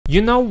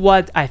You know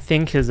what I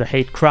think is a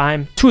hate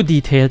crime? Too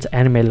detailed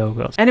anime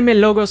logos. Anime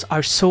logos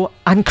are so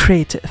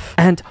uncreative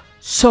and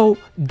so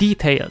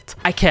detailed.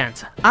 I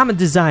can't. I'm a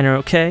designer,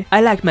 okay? I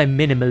like my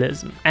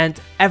minimalism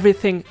and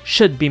everything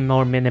should be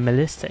more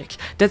minimalistic.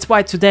 That's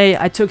why today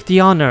I took the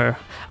honor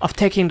of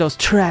taking those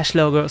trash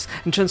logos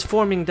and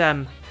transforming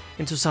them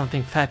into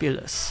something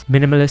fabulous.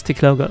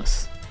 Minimalistic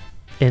logos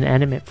in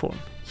anime form.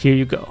 Here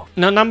you go.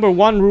 Now, number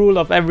one rule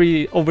of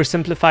every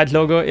oversimplified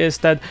logo is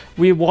that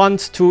we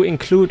want to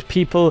include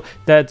people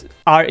that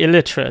are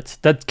illiterate,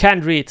 that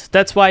can't read.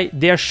 That's why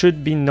there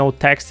should be no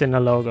text in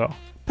a logo.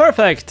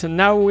 Perfect.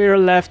 Now we're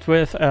left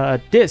with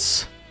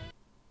this.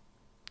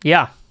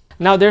 Yeah.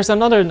 Now there's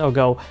another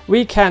no-go.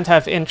 We can't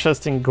have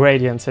interesting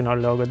gradients in our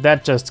logo.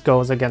 That just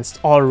goes against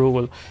all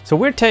rule. So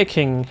we're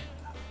taking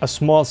a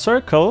small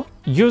circle,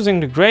 using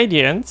the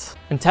gradient,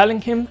 and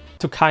telling him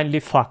to kindly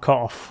fuck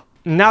off.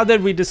 Now that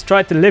we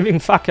destroyed the living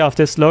fuck off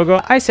this logo,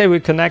 I say we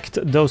connect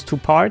those two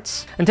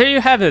parts. And there you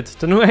have it,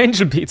 the new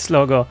Angel Beats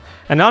logo.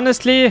 And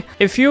honestly,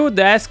 if you'd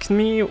asked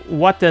me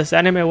what this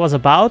anime was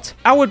about,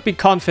 I would be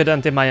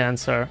confident in my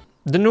answer.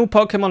 The new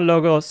Pokemon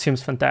logo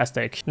seems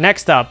fantastic.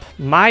 Next up,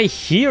 my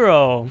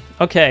hero.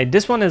 Okay,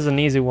 this one is an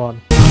easy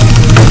one.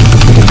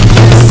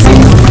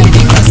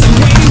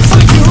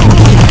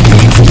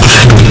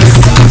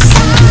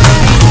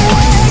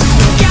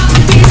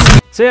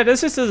 So yeah,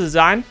 this is the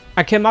design.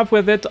 I came up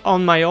with it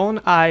on my own.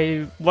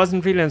 I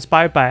wasn't really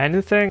inspired by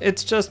anything.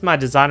 It's just my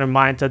designer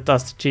mind that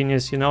does the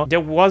genius, you know.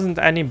 There wasn't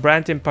any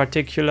brand in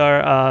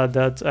particular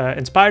that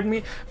inspired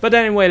me. But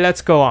anyway,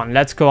 let's go on.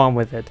 Let's go on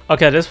with it.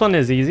 Okay, this one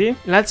is easy.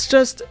 Let's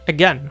just,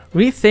 again,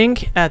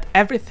 rethink at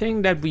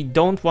everything that we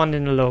don't want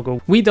in a logo.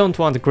 We don't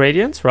want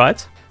gradients,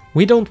 right?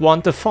 We don't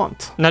want the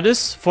font. Now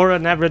this, for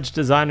an average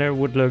designer,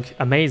 would look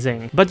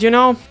amazing. But you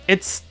know,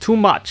 it's too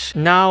much.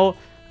 Now,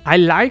 I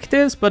like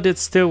this, but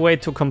it's still way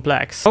too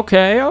complex.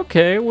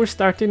 Okay, we're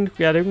starting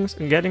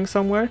getting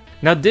somewhere.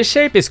 Now this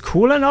shape is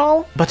cool and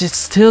all, but it's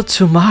still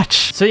too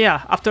much. So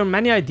yeah, after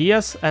many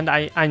ideas, and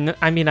I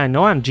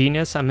know I'm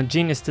genius, I'm a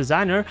genius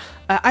designer,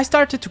 I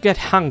started to get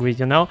hungry,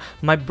 you know?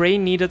 My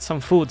brain needed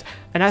some food.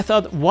 And I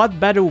thought, what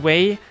better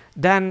way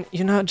than,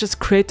 you know, just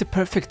create the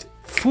perfect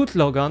food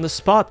logo on the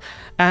spot.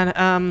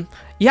 And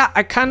yeah,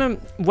 I kind of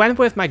went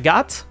with my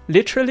gut,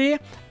 literally,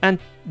 and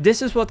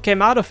this is what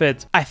came out of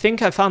it. I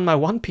think I found my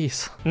One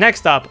Piece.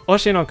 Next up,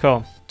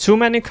 Oshinoko. Too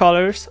many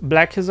colors.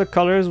 Black is a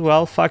color as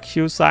well. Fuck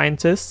you,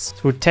 scientists.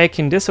 So we're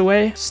taking this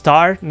away.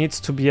 Star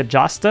needs to be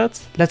adjusted.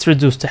 Let's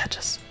reduce the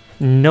edges.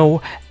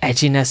 No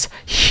edginess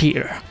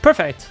here.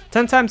 Perfect.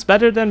 10 times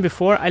better than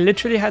before. I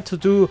literally had to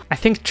do, I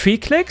think, 3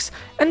 clicks,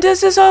 and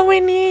this is all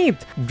we need.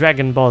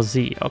 Dragon Ball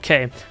Z.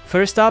 Okay,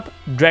 first up,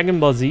 Dragon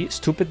Ball Z,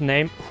 stupid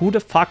name. Who the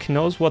fuck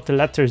knows what the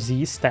letter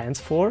Z stands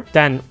for?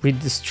 Then we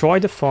destroy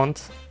the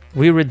font.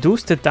 We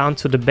reduced it down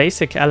to the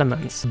basic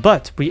elements,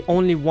 but we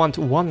only want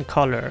one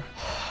color.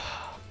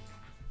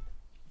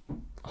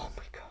 Oh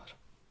my god,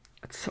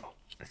 it's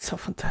so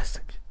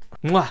fantastic.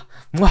 Mwah,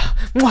 mwah,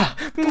 mwah,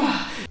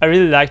 mwah. I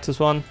really like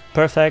this one.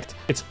 Perfect.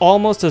 It's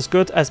almost as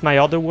good as my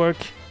other work.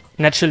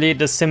 Naturally,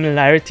 the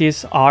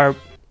similarities are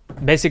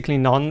basically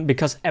none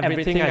because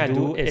everything I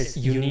do is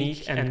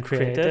unique and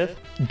creative.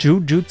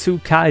 Jujutsu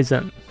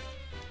Kaisen.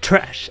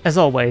 Trash, as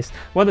always.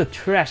 What a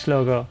trash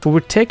logo. So we're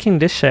taking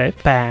this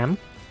shape, bam,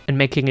 and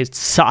making it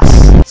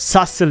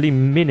sussily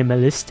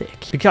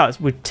minimalistic. Because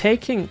we're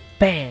taking,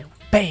 bam,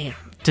 bam,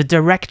 the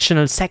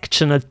directional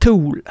sectional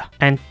tool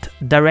and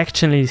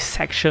directionally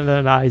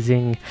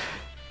sectionalizing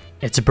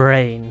its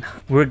brain.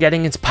 We're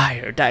getting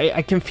inspired.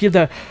 I can feel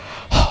the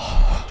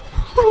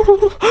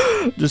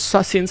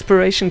sussy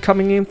inspiration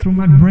coming in through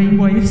my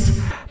brainwaves.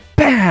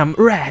 Bam,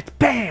 red,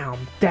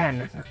 bam.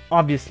 Then,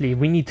 obviously,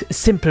 we need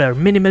simpler,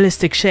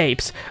 minimalistic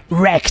shapes.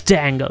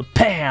 Rectangle,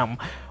 bam.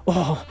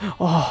 Oh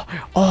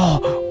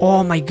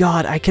my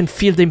god, I can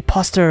feel the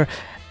imposter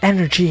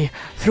energy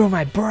through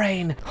my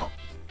brain.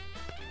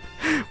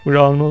 We're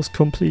almost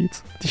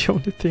complete. The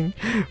only thing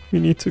we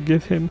need to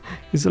give him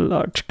is a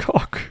large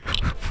cock.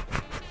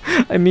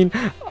 I mean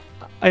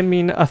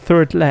a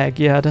third leg.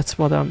 Yeah, that's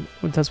what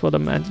I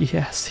meant.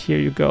 Yes, here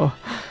you go.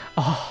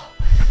 Oh.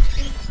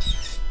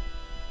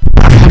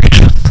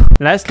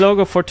 Last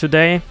logo for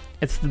today.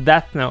 It's the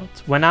Death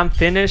Note. When I'm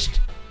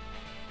finished,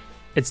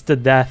 it's the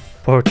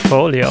Death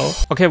Portfolio.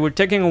 Okay, we're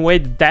taking away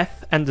the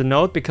death and the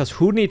note because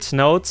who needs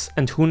notes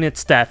and who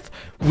needs death?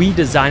 We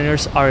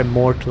designers are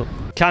immortal.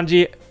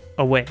 Kanji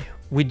away.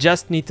 We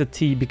just need the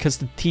T because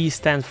the T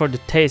stands for the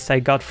taste I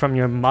got from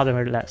your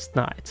mother last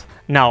night.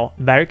 Now,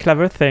 very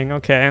clever thing,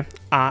 okay.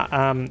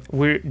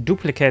 We're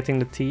duplicating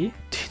the T.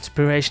 The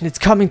inspiration, it's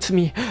coming to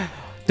me.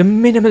 The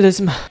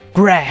minimalism.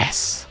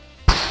 Grass.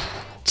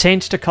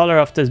 Change the color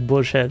of this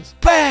bullshit.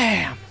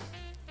 Bam!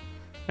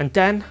 And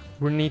then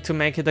we need to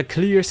make it a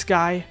clear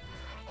sky.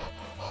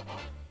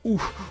 Ooh.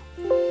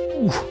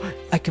 Ooh.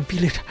 I can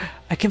feel it.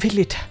 I can feel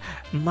it.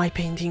 My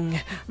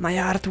painting, my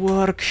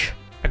artwork.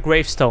 A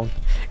gravestone.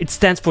 It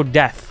stands for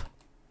death.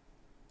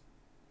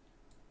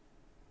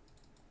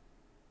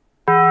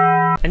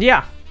 And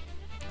yeah,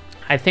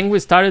 I think we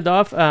started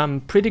off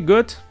pretty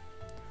good.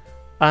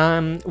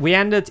 We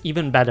ended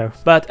even better,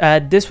 but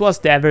this was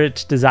the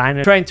average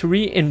designer trying to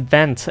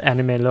reinvent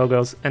anime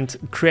logos and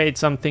create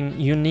something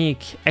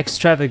unique,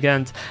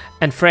 extravagant,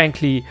 and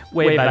frankly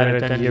way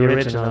better than the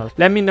original.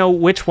 Let me know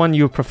which one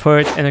you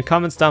preferred in the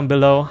comments down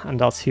below,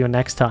 and I'll see you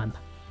next time.